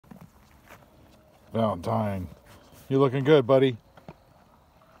Valentine, you're looking good, buddy.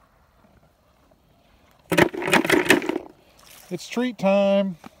 It's treat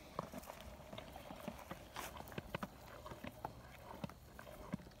time.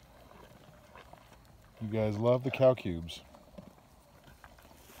 You guys love the cow cubes.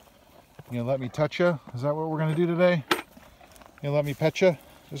 You gonna let me touch you? Is that what we're gonna do today? You gonna let me pet you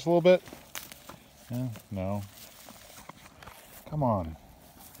just a little bit? Yeah, no. Come on.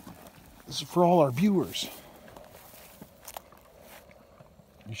 This is for all our viewers.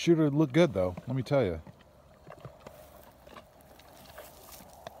 You sure to look good though, let me tell you.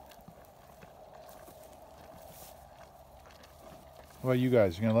 What about you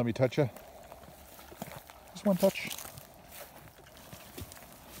guys? You gonna let me touch you? Just one touch.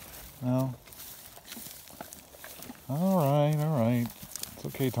 No. All right. It's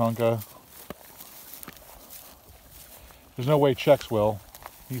okay, Tonka. There's no way Chex will.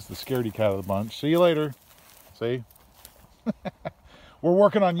 He's the scaredy cat of the bunch. See you later. See? We're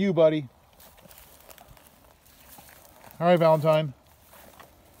working on you, buddy. All right, Valentine.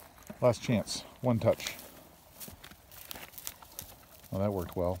 Last chance. One touch. Well, that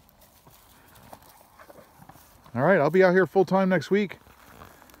worked well. All right, I'll be out here full time next week.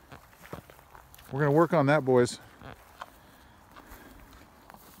 We're going to work on that, boys.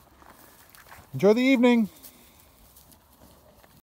 Enjoy the evening.